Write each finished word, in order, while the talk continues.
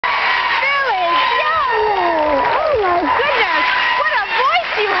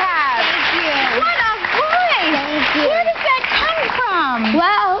from?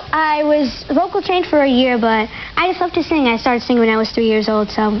 Well, I was vocal trained for a year, but I just love to sing. I started singing when I was 3 years old,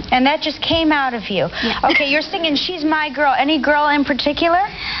 so... And that just came out of you? Yeah. Okay, you're singing She's My Girl. Any girl in particular?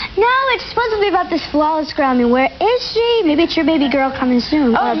 No, it's supposed to be about this flawless girl. I mean, where is she? Maybe it's your baby girl coming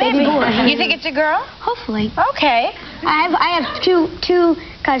soon. Oh, or maybe. Baby boy. You think it's a girl? Hopefully. Okay. I have two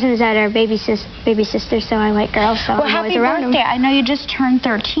cousins that are baby sisters, so I like girls, so well, I'm always happy around birthday. them. I know you just turned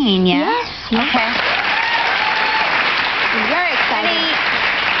 13, yeah? Yes. Okay. I'm very excited. Any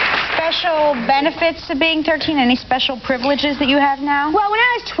special benefits to being 13? Any special privileges that you have now? Well, when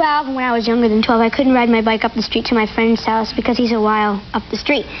I was 12 and when I was younger than 12, I couldn't ride my bike up the street to my friend's house because he's a while up the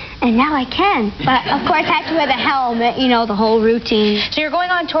street. And now I can. But, of course, I have to wear the helmet, you know, the whole routine. So you're going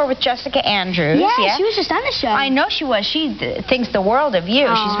on tour with Jessica Andrews, yeah? She was just on the show. I know she was. She thinks the world of you.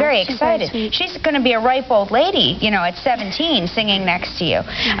 She's very excited. She's going to be a ripe old lady, you know, at 17, singing next to you.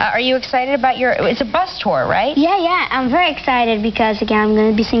 Are you excited about your... It's a bus tour, right? Yeah. I'm very excited because, again, I'm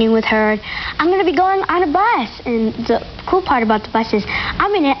going to be singing with her. I'm going to be going on a bus. And the cool part about the bus is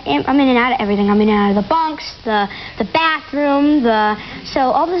I'm in and out of everything. I'm in and out of the bunks, the bathroom,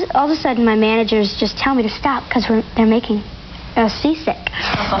 So all of a sudden, my managers just tell me to stop because they're making us seasick.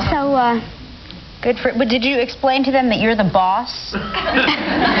 So, Good for... But did you explain to them that you're the boss?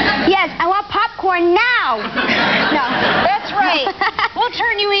 Yes, I want popcorn now. No. That's right. We'll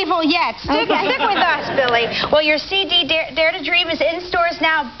turn you evil yet. Stick with us, Billy. Well, your CD, Dare to Dream, is in stores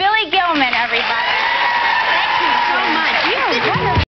now. Billy Gilman, everybody. Thank you so much.